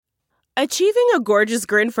Achieving a gorgeous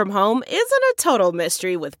grin from home isn't a total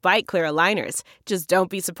mystery with Bite Clear aligners. Just don't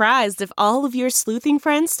be surprised if all of your sleuthing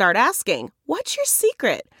friends start asking, "What's your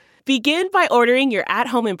secret?" Begin by ordering your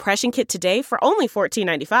at-home impression kit today for only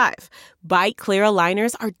 $14.95. Bite Clear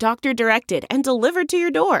aligners are doctor-directed and delivered to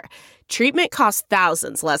your door. Treatment costs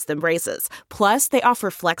thousands less than braces. Plus, they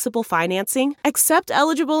offer flexible financing, accept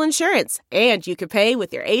eligible insurance, and you can pay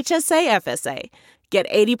with your HSA FSA. Get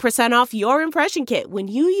 80% off your impression kit when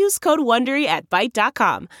you use code WONDERY at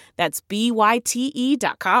Byte.com. That's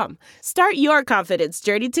BYTE.com. Start your confidence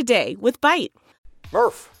journey today with Byte.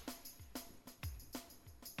 Murph,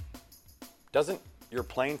 doesn't your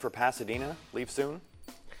plane for Pasadena leave soon?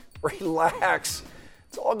 Relax.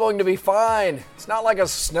 It's all going to be fine. It's not like a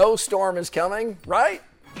snowstorm is coming, right?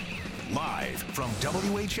 Live from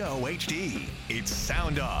WHO HD, it's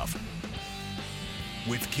Sound Off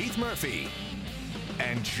with Keith Murphy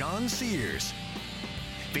and John Sears,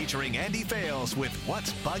 featuring Andy Fales with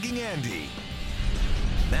What's Bugging Andy.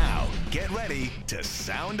 Now, get ready to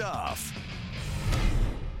sound off.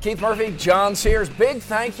 Keith Murphy, John Sears, big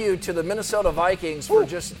thank you to the Minnesota Vikings for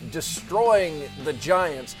just destroying the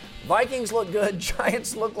Giants. Vikings look good.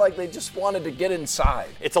 Giants look like they just wanted to get inside.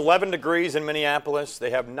 It's 11 degrees in Minneapolis. They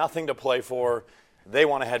have nothing to play for. They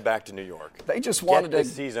want to head back to New York. They just wanted to get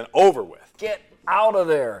this season over with. Get out of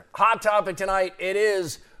there. Hot topic tonight, it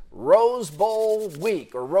is Rose Bowl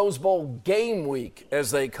week, or Rose Bowl game week, as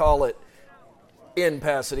they call it in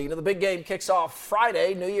Pasadena. The big game kicks off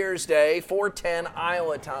Friday, New Year's Day, 4:10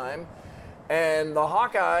 Iowa time. And the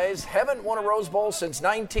Hawkeyes haven't won a Rose Bowl since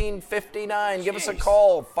 1959. Give us a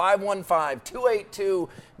call,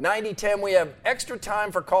 515-282-9010. We have extra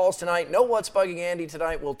time for calls tonight. Know What's Bugging Andy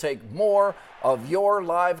tonight. We'll take more of your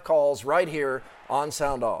live calls right here on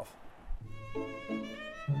Sound Off.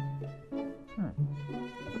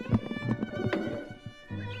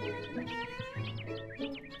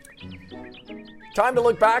 Time to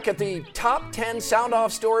look back at the top 10 Sound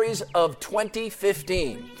Off stories of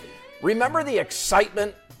 2015. Remember the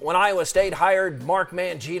excitement when Iowa State hired Mark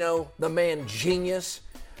Mangino, the man genius?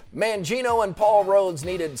 Mangino and Paul Rhodes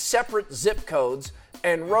needed separate zip codes,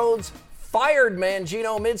 and Rhodes fired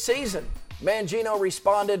Mangino midseason. Mangino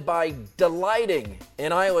responded by delighting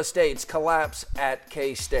in Iowa State's collapse at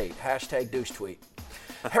K-State. Hashtag douche tweet.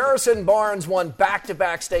 Harrison Barnes won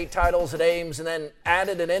back-to-back state titles at Ames and then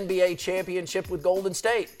added an NBA championship with Golden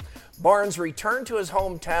State. Barnes returned to his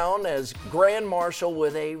hometown as Grand Marshal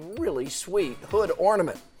with a really sweet hood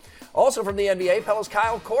ornament. Also from the NBA, Pella's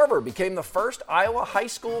Kyle Korver became the first Iowa high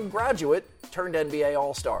school graduate turned NBA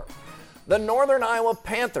All-Star. The Northern Iowa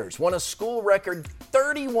Panthers won a school record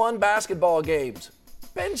 31 basketball games.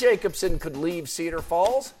 Ben Jacobson could leave Cedar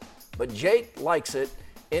Falls, but Jake likes it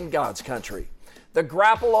in God's country. The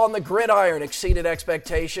grapple on the gridiron exceeded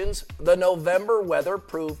expectations. The November weather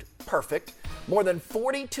proved perfect. More than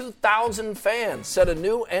 42,000 fans set a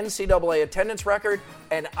new NCAA attendance record,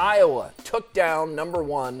 and Iowa took down number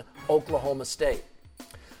 1 Oklahoma State.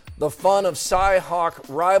 The fun of Cy-Hawk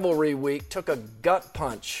rivalry week took a gut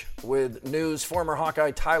punch with news former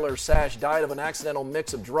Hawkeye Tyler Sash died of an accidental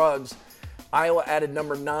mix of drugs. Iowa added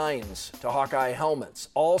number 9s to Hawkeye helmets.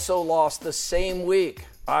 Also lost the same week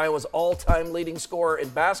Iowa's all-time leading scorer in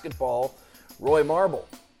basketball, Roy Marble.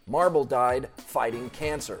 Marble died fighting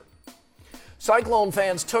cancer. Cyclone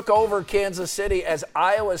fans took over Kansas City as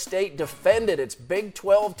Iowa State defended its Big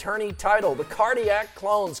 12 tourney title. The Cardiac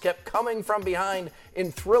Clones kept coming from behind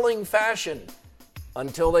in thrilling fashion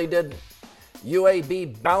until they didn't.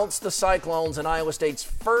 UAB bounced the Cyclones in Iowa State's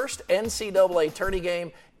first NCAA tourney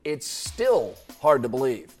game. It's still hard to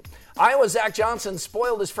believe. Iowa's Zach Johnson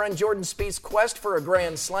spoiled his friend Jordan Spieth's quest for a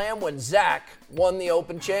Grand Slam when Zach won the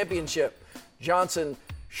Open Championship. Johnson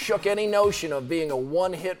shook any notion of being a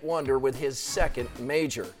one-hit wonder with his second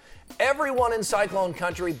major. Everyone in Cyclone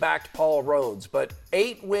Country backed Paul Rhodes, but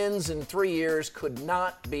 8 wins in 3 years could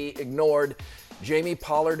not be ignored. Jamie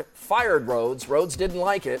Pollard fired Rhodes. Rhodes didn't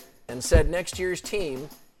like it and said next year's team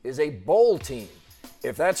is a bowl team.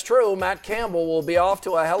 If that's true, Matt Campbell will be off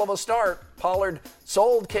to a hell of a start. Pollard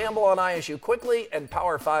sold Campbell on ISU quickly, and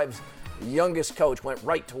Power 5's youngest coach went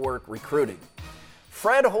right to work recruiting.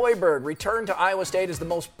 Fred Hoiberg returned to Iowa State as the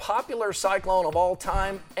most popular Cyclone of all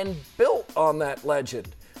time and built on that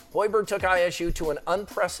legend. Hoiberg took ISU to an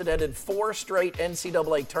unprecedented 4 straight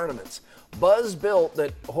NCAA tournaments. Buzz built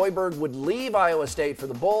that Hoiberg would leave Iowa State for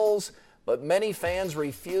the Bulls, but many fans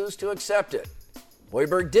refused to accept it.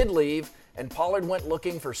 Hoiberg did leave, and Pollard went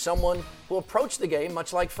looking for someone who approached the game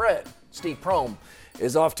much like Fred. Steve Prohm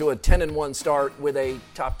is off to a 10-1 start with a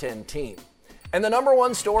top 10 team. And the number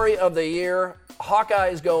 1 story of the year,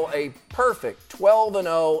 Hawkeyes go a perfect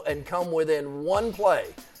 12-0 and come within one play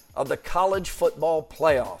of the college football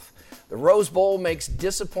playoff. The Rose Bowl makes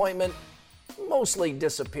disappointment mostly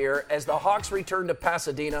disappear as the Hawks return to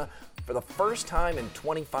Pasadena for the first time in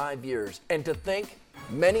 25 years. And to think,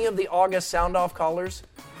 many of the August SoundOFF callers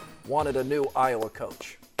wanted a new Iowa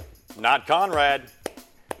coach. Not Conrad.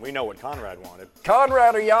 We know what Conrad wanted.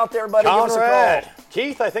 Conrad, are you out there, buddy? Conrad. Give us a call.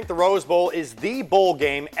 Keith, I think the Rose Bowl is the bowl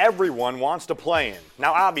game everyone wants to play in.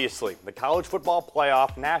 Now, obviously, the college football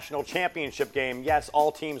playoff, national championship game, yes,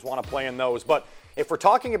 all teams want to play in those. But if we're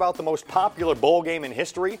talking about the most popular bowl game in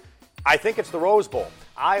history, I think it's the Rose Bowl.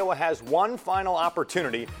 Iowa has one final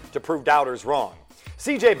opportunity to prove doubters wrong.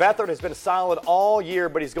 C.J. Beathard has been solid all year,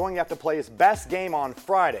 but he's going to have to play his best game on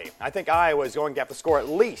Friday. I think Iowa is going to have to score at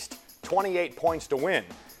least 28 points to win.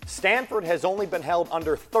 Stanford has only been held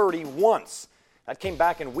under 30 once. That came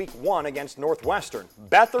back in week 1 against Northwestern.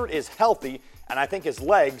 Beathard is healthy, and I think his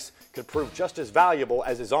legs could prove just as valuable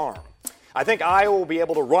as his arm. I think Iowa will be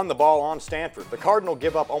able to run the ball on Stanford. The Cardinal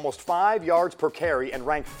give up almost 5 yards per carry and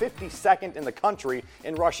rank 52nd in the country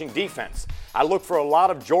in rushing defense. I look for a lot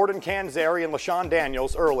of Jordan Canzeri and LaShawn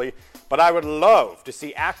Daniels early, but I would love to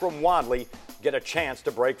see Akram Wadley get a chance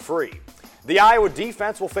to break free. The Iowa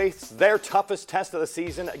defense will face their toughest test of the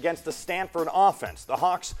season against the Stanford offense. The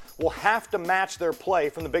Hawks will have to match their play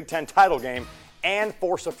from the Big Ten title game and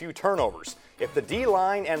force a few turnovers. If the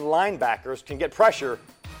D-line and linebackers can get pressure,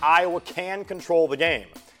 Iowa can control the game.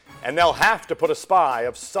 And they'll have to put a spy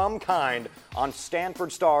of some kind on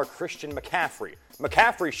Stanford star Christian McCaffrey.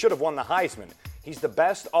 McCaffrey should have won the Heisman. He's the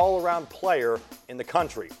best all-around player in the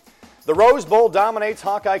country. The Rose Bowl dominates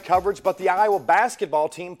Hawkeye coverage, but the Iowa basketball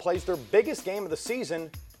team plays their biggest game of the season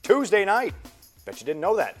Tuesday night. Bet you didn't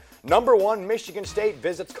know that. Number 1 Michigan State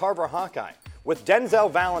visits Carver Hawkeye. With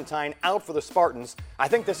Denzel Valentine out for the Spartans, I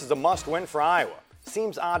think this is a must-win for Iowa.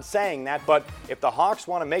 Seems odd saying that, but if the Hawks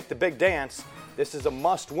want to make the big dance, this is a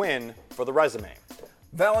must-win for the resume.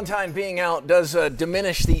 Valentine being out does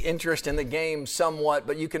diminish the interest in the game somewhat,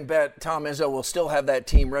 but you can bet Tom Izzo will still have that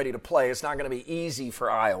team ready to play. It's not going to be easy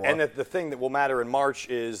for Iowa. And the thing that will matter in March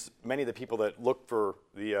is many of the people that look for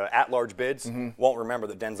the at-large bids won't remember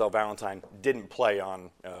that Denzel Valentine didn't play on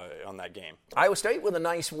that game. Iowa State with a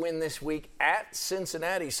nice win this week at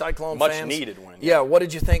Cincinnati. Cyclone much fans. Needed win. Yeah, what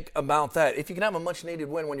did you think about that? If you can have a much-needed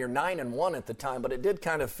win when you're 9-1 at the time, but it did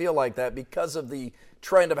kind of feel like that because of the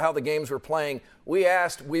trend of how the games were playing. We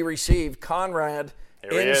received Conrad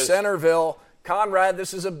in Centerville. Conrad,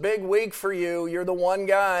 this is a big week for you. You're the one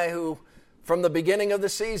guy who, from the beginning of the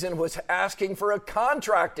season, was asking for a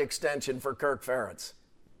contract extension for Kirk Ferentz.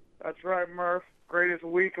 That's right, Murph. Greatest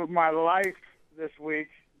week of my life this week.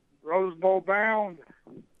 Rose Bowl bound.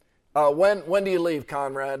 When do you leave,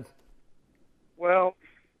 Conrad? Well,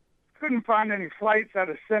 couldn't find any flights out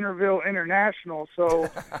of Centerville International, so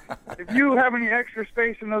if you have any extra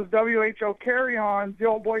space in those WHO carry-ons, the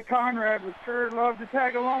old boy Conrad would sure love to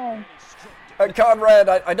tag along. Conrad,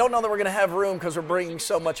 I don't know that we're going to have room because we're bringing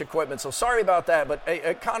so much equipment, so sorry about that. But,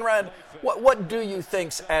 Conrad, what do you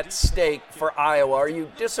think's at stake for Iowa? Are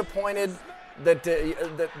you disappointed that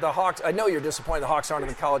the Hawks – I know you're disappointed the Hawks aren't in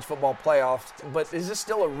the college football playoffs, but is this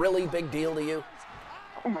still a really big deal to you?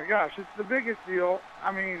 Oh, my gosh, it's the biggest deal.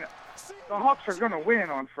 I mean, the Hawks are going to win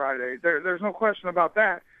on Friday. There's no question about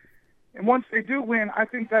that. And once they do win, I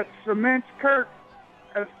think that cements Kirk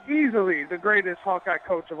as easily the greatest Hawkeye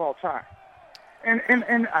coach of all time. And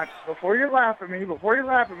before you laugh at me,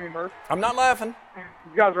 Murph. I'm not laughing.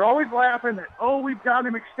 You guys are always laughing that, we've got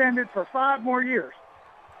him extended for 5 more years.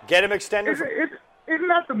 Get him extended? Isn't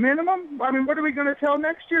that the minimum? I mean, what are we going to tell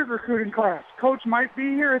next year's recruiting class? Coach might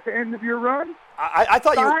be here at the end of your run. I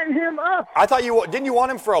thought Sign him up. I thought didn't you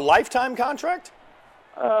want him for a lifetime contract?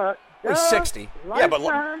 He's 60. Yeah, but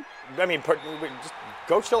I mean, just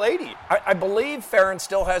go till 80. I believe Ferentz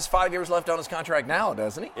still has 5 years left on his contract now,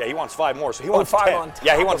 doesn't he? Yeah, he wants 5 more, so he wants 5 10. on top.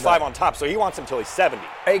 Yeah, he wants 5 on top, so he wants him till he's 70.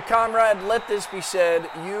 Hey, Conrad, let this be said.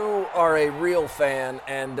 You are a real fan,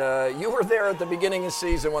 and you were there at the beginning of the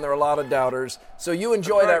season when there were a lot of doubters, so you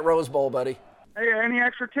enjoy that Rose Bowl, buddy. Hey, any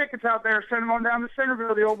extra tickets out there, send them on down to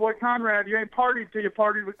Centerville, the old boy Conrad. You ain't partied till you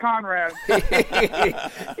partied with Conrad.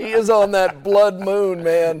 He is on that blood moon,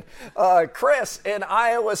 man. Chris in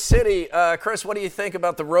Iowa City. Chris, what do you think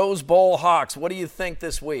about the Rose Bowl Hawks? What do you think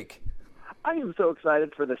this week? I am so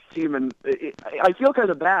excited for this team, and I feel kind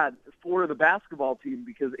of bad for the basketball team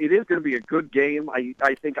because it is going to be a good game.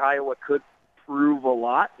 I think Iowa could prove a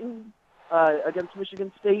lot against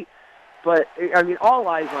Michigan State. But, I mean, all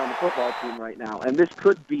eyes are on the football team right now, and this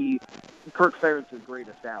could be Kirk Ferentz's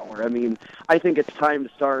greatest hour. I mean, I think it's time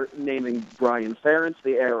to start naming Brian Ferentz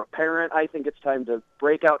the heir apparent. I think it's time to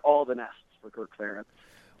break out all the nests for Kirk Ferentz.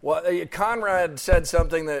 Well, Conrad said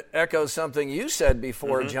something that echoes something you said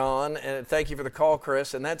before, John, and thank you for the call,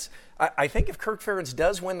 Chris. And that's, I think if Kirk Ferentz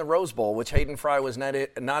does win the Rose Bowl, which Hayden Fry was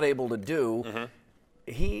not able to do,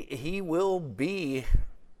 he will be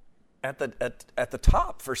at the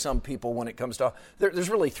top for some people when it comes to there's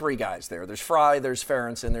really three guys there. There's Fry, there's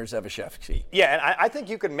Ferentz, and there's Evashevsky. Yeah, and I think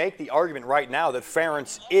you could make the argument right now that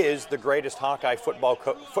Ferentz is the greatest Hawkeye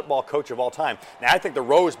football coach of all time. Now, I think the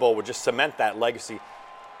Rose Bowl would just cement that legacy.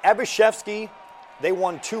 Evashevsky, they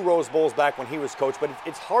won 2 Rose Bowls back when he was coach, but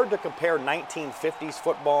it's hard to compare 1950s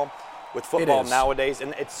football with football nowadays,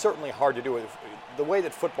 and it's certainly hard to do it. The way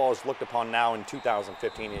that football is looked upon now in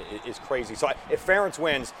 2015 is crazy. So if Ferentz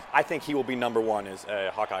wins, I think he will be number 1 as a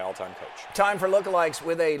Hawkeye all-time coach. Time for lookalikes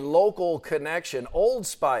with a local connection. Old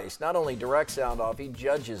Spice not only directs Sound Off, he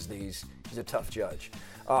judges these. He's a tough judge.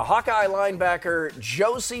 Hawkeye linebacker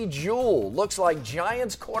Josie Jewell looks like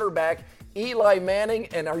Giants quarterback Eli Manning,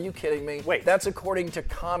 and are you kidding me? Wait. That's according to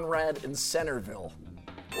Conrad in Centerville.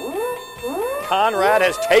 Conrad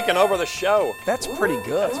has taken over the show. That's pretty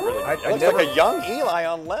good. That's really good. It looks like a young Eli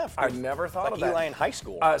on left. I never thought of that. Eli in high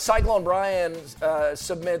school. Cyclone Brian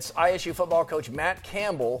submits ISU football coach Matt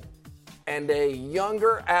Campbell and a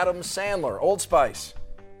younger Adam Sandler. Old Spice.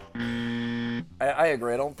 I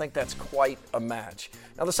agree. I don't think that's quite a match.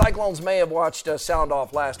 Now, the Cyclones may have watched Sound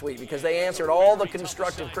Off last week because they answered all the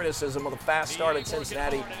constructive criticism of the fast start at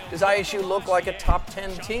Cincinnati. Does ISU look like a top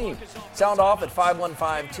 10 team? Sound Off at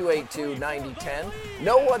 515-282-9010.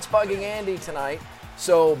 Know what's bugging Andy tonight.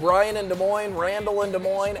 So, Brian in Des Moines, Randall in Des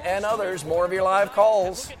Moines, and others. More of your live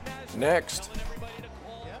calls next.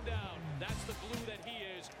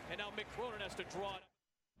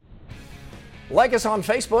 Like us on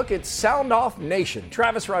Facebook, it's Sound Off Nation.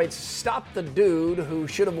 Travis writes, stop the dude who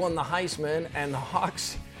should have won the Heisman, and the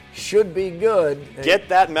Hawks should be good. Get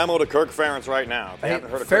that memo to Kirk Ferentz right now. If they haven't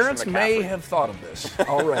heard of Ferentz may have thought of this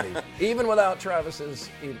already, even without Travis's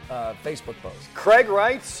Facebook post. Craig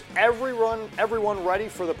writes, everyone ready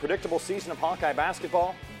for the predictable season of Hawkeye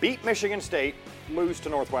basketball? Beat Michigan State, lose to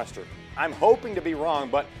Northwestern. I'm hoping to be wrong,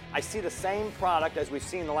 but I see the same product as we've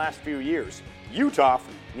seen the last few years. Utah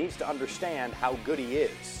needs to understand how good he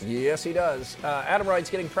is. Yes, he does. Adam writes,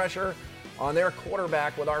 getting pressure on their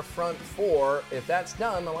quarterback with our front four. If that's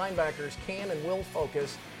done, the linebackers can and will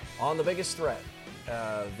focus on the biggest threat.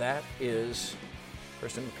 That is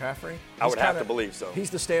Christian McCaffrey. I would have to believe so. He's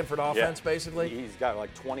the Stanford offense, basically. He's got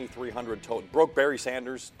like 2,300 total. Broke Barry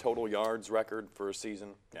Sanders' total yards record for a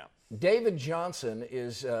season. Yeah. David Johnson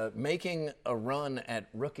is making a run at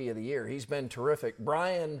Rookie of the Year. He's been terrific.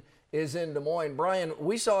 Brian is in Des Moines. Brian,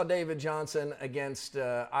 we saw David Johnson against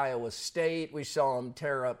Iowa State. We saw him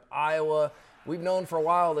tear up Iowa. We've known for a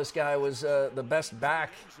while this guy was the best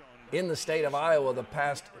back in the state of Iowa the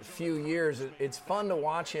past few years. It's fun to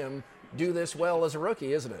watch him do this well as a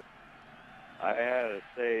rookie, isn't it? I had to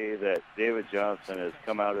say that David Johnson has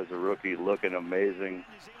come out as a rookie looking amazing.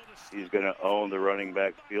 He's going to own the running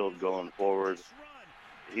back field going forward.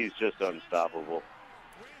 He's just unstoppable.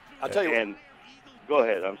 I'll tell you what. Go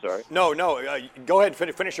ahead. I'm sorry. No. Go ahead.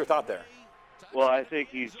 Finish your thought there. Well, I think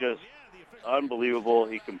he's just unbelievable.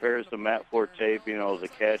 He compares to Matt Forte, as a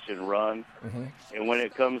catch and run. Mm-hmm. And when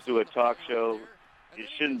it comes to a talk show, it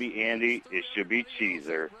shouldn't be Andy. It should be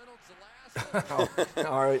Cheezer.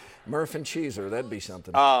 All right. Murph and Cheezer. That'd be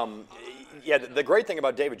something. Yeah, the great thing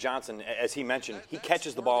about David Johnson, as he mentioned, he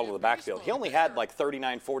catches the ball to the backfield. He only had like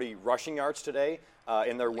 39, 40 rushing yards today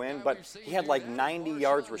in their win, but he had like 90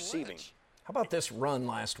 yards receiving. How about this run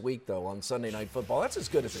last week, though, on Sunday Night Football? That's as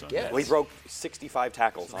good as it gets. Well, he broke 65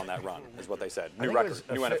 tackles on that run, is what they said. New record,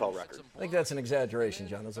 new NFL record. I think that's an exaggeration,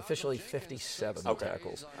 John. It was officially 57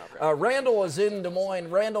 tackles. Okay. Randall is in Des Moines.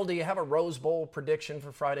 Randall, do you have a Rose Bowl prediction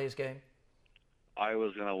for Friday's game?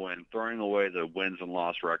 Iowa's going to win. Throwing away the wins and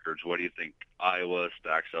loss records, what do you think Iowa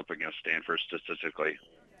stacks up against Stanford statistically?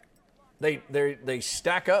 They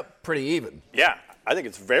stack up pretty even. Yeah, I think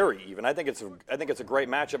it's very even. I think it's a great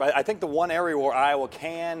matchup. I think the one area where Iowa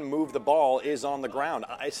can move the ball is on the ground.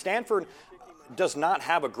 Stanford does not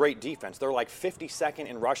have a great defense. They're like 52nd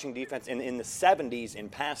in rushing defense and in the 70s in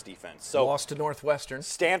pass defense. So lost to Northwestern.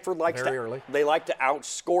 Stanford likes very early. They like to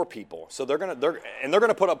outscore people. So they're gonna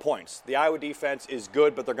put up points. The Iowa defense is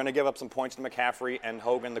good, but they're gonna give up some points to McCaffrey and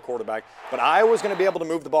Hogan, the quarterback. But Iowa's gonna be able to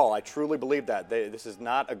move the ball. I truly believe that. This is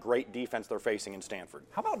not a great defense they're facing in Stanford.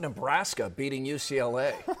 How about Nebraska beating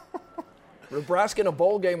UCLA? Nebraska in a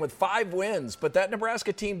bowl game with 5 wins, but that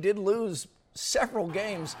Nebraska team did lose several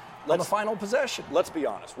games on the final possession. Let's be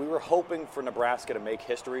honest. We were hoping for Nebraska to make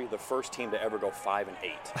history, the first team to ever go 5-8.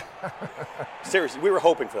 Seriously, we were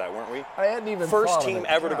hoping for that, weren't we? I hadn't even First thought of team it.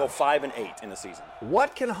 ever to go 5-8 in the season.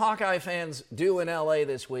 What can Hawkeye fans do in LA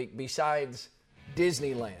this week besides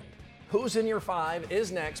Disneyland? Who's in your 5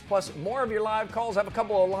 is next, plus more of your live calls. Have a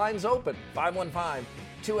couple of lines open.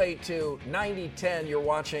 515-282-9010. You're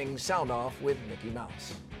watching Sound Off with Mickey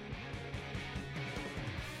Mouse.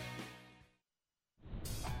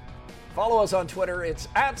 Follow us on Twitter. It's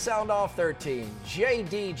at SoundOff13.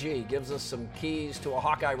 JDG gives us some keys to a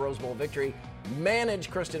Hawkeye Rose Bowl victory.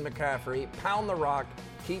 Manage Christian McCaffrey. Pound the rock.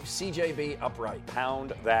 Keep CJB upright.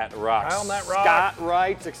 Pound that rock. Pound that rock. Scott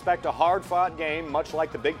writes, expect a hard-fought game, much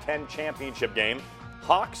like the Big Ten championship game.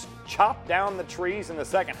 Hawks chop down the trees in the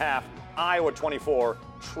second half. Iowa 24,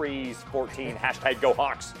 trees 14. Hashtag go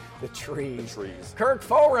Hawks. The trees. The trees. Kirk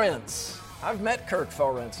Forrence. I've met Kirk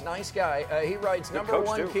Forrence. Nice guy. He writes, number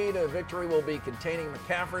one key to victory will be containing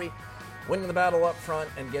McCaffrey, winning the battle up front,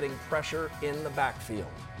 and getting pressure in the backfield.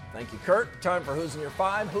 Thank you, Kurt. Time for Who's in Your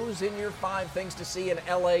 5. Who's in your 5 things to see in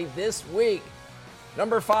L.A. this week?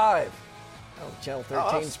 Number 5. Oh, Channel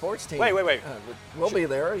 13 sports team. Wait. We'll be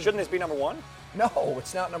there. Shouldn't this be number 1? No,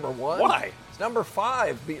 it's not number 1. Why? It's number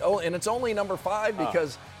 5. And it's only number 5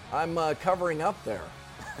 because I'm covering up there.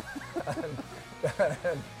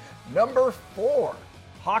 Number 4.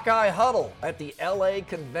 Hawkeye Huddle at the L.A.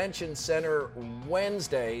 Convention Center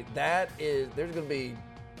Wednesday. There's going to be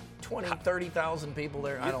 30,000 people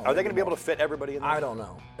there. Are they going to be able to fit everybody in there? I don't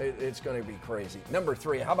know. It's going to be crazy. Number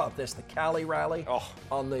 3, how about this? The Cali Rally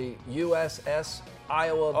on the USS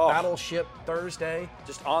Iowa Battleship Thursday.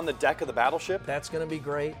 Just on the deck of the battleship? That's going to be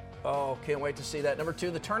great. Oh, can't wait to see that. Number 2,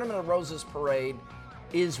 the Tournament of Roses Parade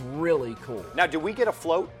is really cool. Now, do we get a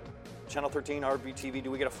float? Channel 13, RBTV,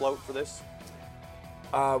 do we get a float for this?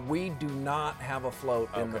 We do not have a float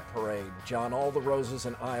in the parade. John, all the roses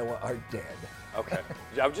in Iowa are dead. Okay.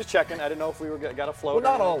 I was just checking. I didn't know if we got a float. Well,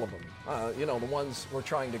 not all of them. The ones we're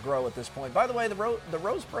trying to grow at this point. By the way, the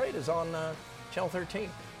Rose Parade is on Channel 13.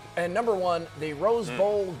 And number 1, the Rose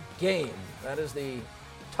Bowl game. That is the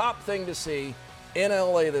top thing to see in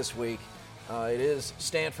LA this week. It is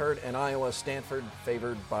Stanford and Iowa. Stanford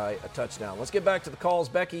favored by a touchdown. Let's get back to the calls.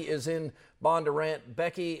 Becky is in Bondurant.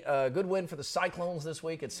 Becky, good win for the Cyclones this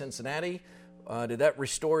week at Cincinnati. Did that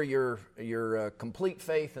restore your complete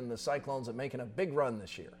faith in the Cyclones at making a big run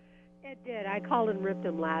this year? It did. I called and ripped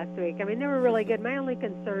them last week. I mean, they were really good. My only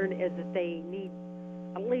concern is that they need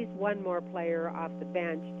at least one more player off the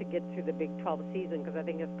bench to get through the Big 12 season because I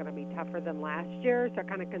think it's going to be tougher than last year. So it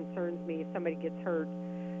kind of concerns me if somebody gets hurt.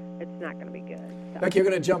 It's not going to be good. So. Becky, you're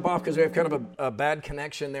going to jump off because we have kind of a bad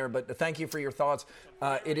connection there, but thank you for your thoughts.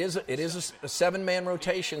 It is a 7-man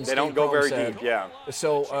rotation. They don't go very deep, yeah.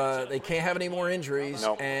 So they can't have any more injuries,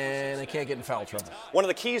 and they can't get in foul trouble. One of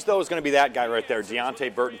the keys, though, is going to be that guy right there,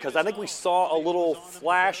 Deontay Burton, because I think we saw a little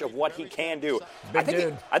flash of what he can do. I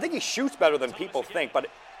think he shoots better than people think, but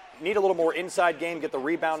need a little more inside game, get the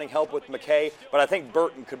rebounding help with McKay, but I think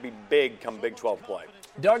Burton could be big come Big 12 play.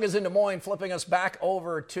 Doug is in Des Moines, flipping us back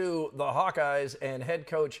over to the Hawkeyes and head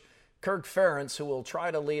coach Kirk Ferentz, who will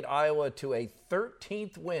try to lead Iowa to a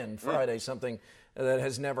 13th win Friday, something that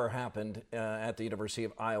has never happened at the University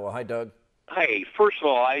of Iowa. Hi, Doug. Hey, first of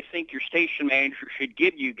all, I think your station manager should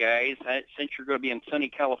give you guys, since you're going to be in sunny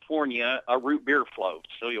California, a root beer float,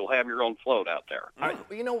 so you'll have your own float out there.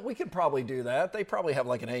 We could probably do that. They probably have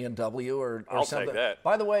like an A&W or I'll something. take that.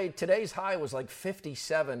 By the way, today's high was like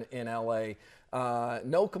 57 in L.A.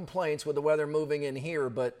 No complaints with the weather moving in here,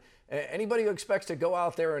 but anybody who expects to go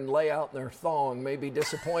out there and lay out in their thong may be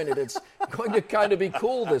disappointed. It's going to kind of be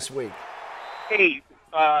cool this week. Hey,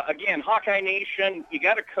 again, Hawkeye Nation, you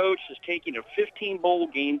got a coach that's taking 15 bowl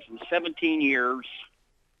games in 17 years,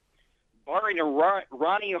 barring a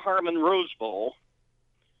Ronnie Harmon Rose Bowl.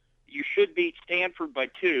 You should beat Stanford by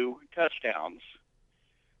 2 touchdowns.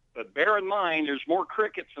 But bear in mind, there's more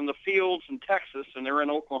crickets in the fields in Texas than there are in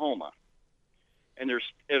Oklahoma. And there's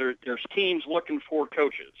teams looking for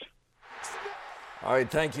coaches. All right,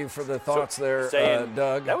 thank you for the thoughts there,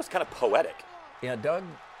 Doug. That was kind of poetic. Yeah, Doug.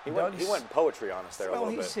 He went poetry on us there a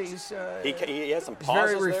little bit. He has some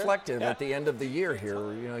pauses very reflective there. at the end of the year here.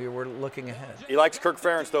 We're looking ahead. He likes Kirk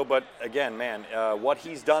Ferentz, though, but again, man, what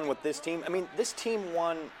he's done with this team. I mean, this team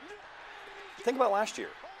won. Think about last year.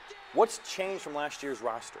 What's changed from last year's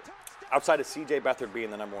roster? Outside of C.J. Beathard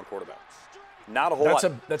being the number 1 quarterback. Not a whole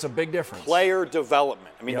lot. That's a big difference. Player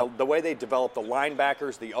development. I mean, the way they develop the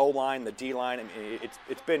linebackers, the O-line, the D-line, I mean,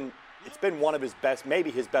 it's been it's been one of his best,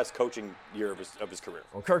 maybe his best coaching year of his career.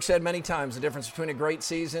 Well, Kirk said many times the difference between a great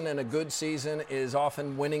season and a good season is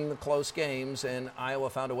often winning the close games, and Iowa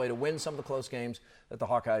found a way to win some of the close games that the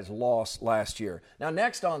Hawkeyes lost last year. Now,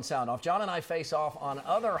 next on Sound Off, John and I face off on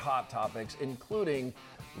other hot topics, including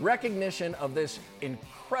recognition of this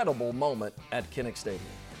incredible moment at Kinnick Stadium.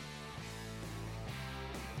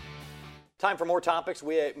 Time for more topics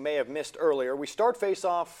we may have missed earlier. We start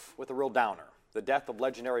face-off with a real downer. The death of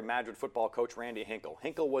legendary Madrid football coach Randy Hinkle.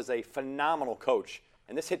 Hinkle was a phenomenal coach,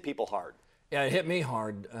 and this hit people hard. Yeah, it hit me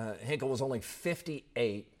hard. Hinkle was only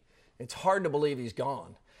 58. It's hard to believe he's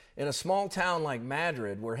gone. In a small town like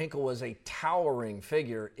Madrid, where Hinkle was a towering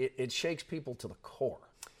figure, it shakes people to the core.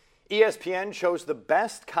 ESPN chose the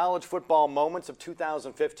best college football moments of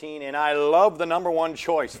 2015, and I love the number one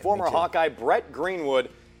choice. Former Hawkeye Brett Greenwood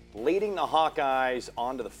leading the Hawkeyes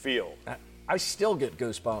onto the field. I still get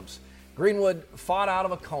goosebumps. Greenwood fought out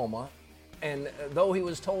of a coma, and though he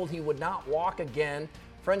was told he would not walk again,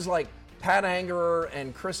 friends like Pat Angerer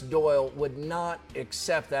and Chris Doyle would not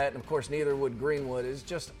accept that, and of course neither would Greenwood. It's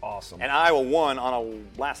just awesome. And Iowa won on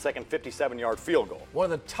a last-second 57-yard field goal.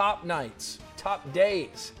 One of the top nights, top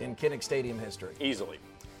days in Kinnick Stadium history. Easily.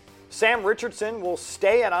 Sam Richardson will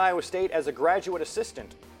stay at Iowa State as a graduate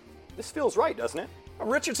assistant. This feels right, doesn't it?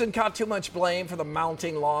 Richardson caught too much blame for the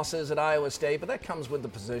mounting losses at Iowa State, but that comes with the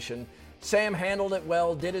position. Sam handled it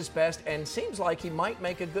well, did his best, and seems like he might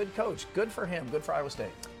make a good coach. Good for him. Good for Iowa State.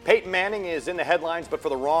 Peyton Manning is in the headlines, but for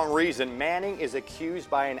the wrong reason. Manning is accused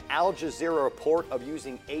by an Al Jazeera report of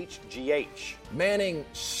using HGH. Manning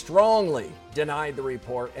strongly denied the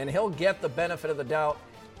report, and he'll get the benefit of the doubt.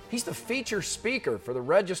 He's the feature speaker for the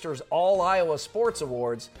Register's All Iowa Sports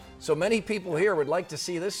Awards, so many people here would like to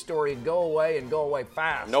see this story go away and go away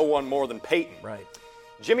fast. No one more than Peyton. Right.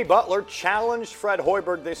 Jimmy Butler challenged Fred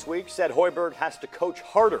Hoiberg this week, said Hoiberg has to coach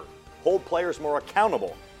harder, hold players more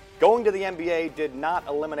accountable. Going to the NBA did not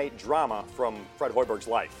eliminate drama from Fred Hoiberg's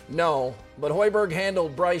life. No, but Hoiberg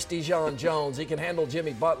handled Bryce Dijon-Jones. He can handle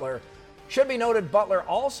Jimmy Butler. Should be noted, Butler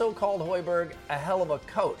also called Hoiberg a hell of a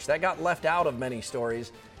coach. That got left out of many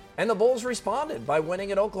stories. And the Bulls responded by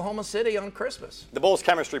winning at Oklahoma City on Christmas. The Bulls'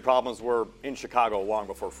 chemistry problems were in Chicago long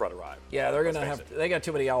before Fred arrived. Yeah, they're going to have. They got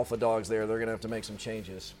too many alpha dogs there. They're going to have to make some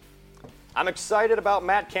changes. I'm excited about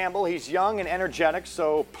Matt Campbell. He's young and energetic,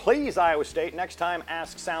 so please, Iowa State, next time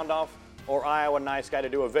ask SoundOff or Iowa Nice Guy to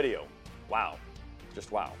do a video. Wow.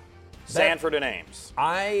 Just wow. Sanford and Ames.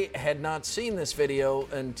 I had not seen this video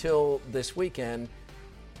until this weekend.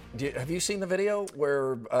 Have you seen the video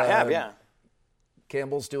where I have, yeah.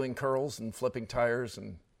 Campbell's doing curls and flipping tires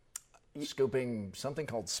and scooping something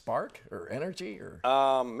called Spark or Energy?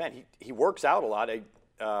 Or man, he works out a lot,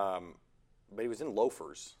 but he was in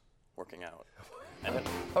loafers working out.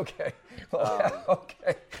 Okay. Well,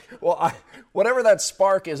 okay. Well, whatever that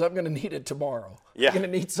Spark is, I'm going to need it tomorrow. Yeah. I'm going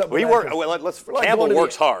to need something. Campbell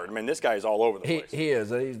works hard. I mean, this guy's all over the place. He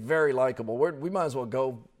is. He's very likable. We might as well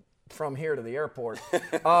go from here to the airport.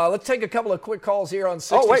 Let's take a couple of quick calls here on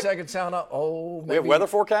 60 Second Sound Up. Maybe. We have weather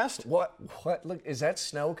forecast? What? Look, is that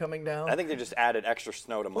snow coming down? I think they just added extra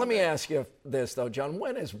snow to Monday. Let me ask you this, though, John.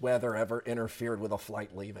 When has weather ever interfered with a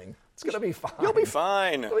flight leaving? It's going to be fine. You'll be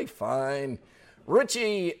fine. You'll be fine.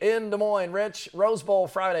 Richie in Des Moines. Rich, Rose Bowl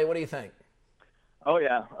Friday. What do you think? Oh,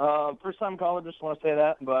 yeah. First time caller, just want to say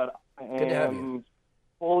that, but I am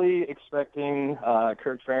fully expecting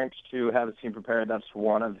Kirk Ferentz to have his team prepared. That's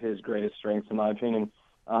one of his greatest strengths, in my opinion.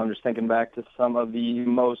 I'm just thinking back to some of the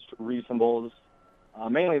most recent bowls,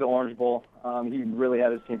 mainly the Orange Bowl. He really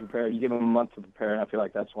had his team prepared. You give him a month to prepare, and I feel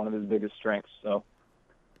like that's one of his biggest strengths. So,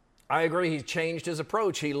 I agree. He changed his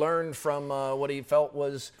approach. He learned from what he felt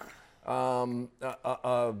was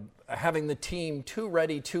having the team too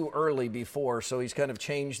ready too early before, so he's kind of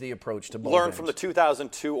changed the approach to bowl Learned games. from the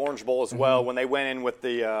 2002 Orange Bowl as well, when they went in with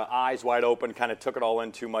the eyes wide open, kind of took it all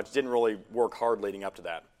in too much, didn't really work hard leading up to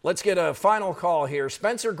that. Let's get a final call here.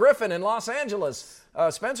 Spencer Griffin in Los Angeles.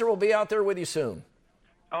 Spencer will be out there with you soon.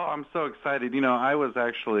 Oh, I'm so excited. You know, I was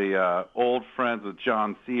actually old friends with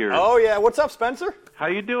John Sears. Oh, yeah. What's up, Spencer? How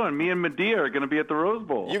you doing? Me and Medea are going to be at the Rose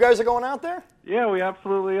Bowl. You guys are going out there? Yeah, we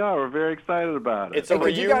absolutely are. We're very excited about it. It's a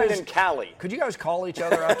reunion in Cali. Could you guys call each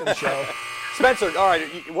other after the show? Spencer, all right,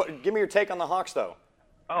 give me your take on the Hawks, though.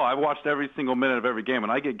 Oh, I've watched every single minute of every game,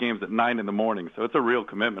 and I get games at 9 in the morning, so it's a real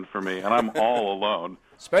commitment for me, and I'm all alone.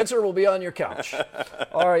 Spencer will be on your couch.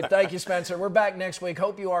 All right, thank you, Spencer. We're back next week.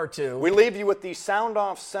 Hope you are, too. We leave you with the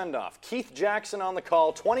SoundOff send-off. Keith Jackson on the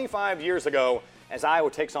call 25 years ago as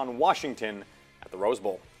Iowa takes on Washington at the Rose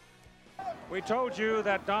Bowl. We told you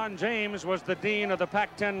that Don James was the dean of the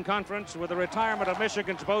Pac-10 Conference. With the retirement of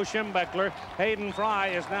Michigan's Bo Schembechler, Hayden Fry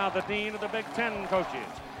is now the dean of the Big Ten coaches.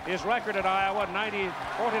 His record at Iowa, 49-4.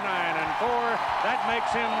 That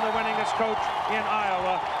makes him the winningest coach in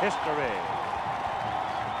Iowa history.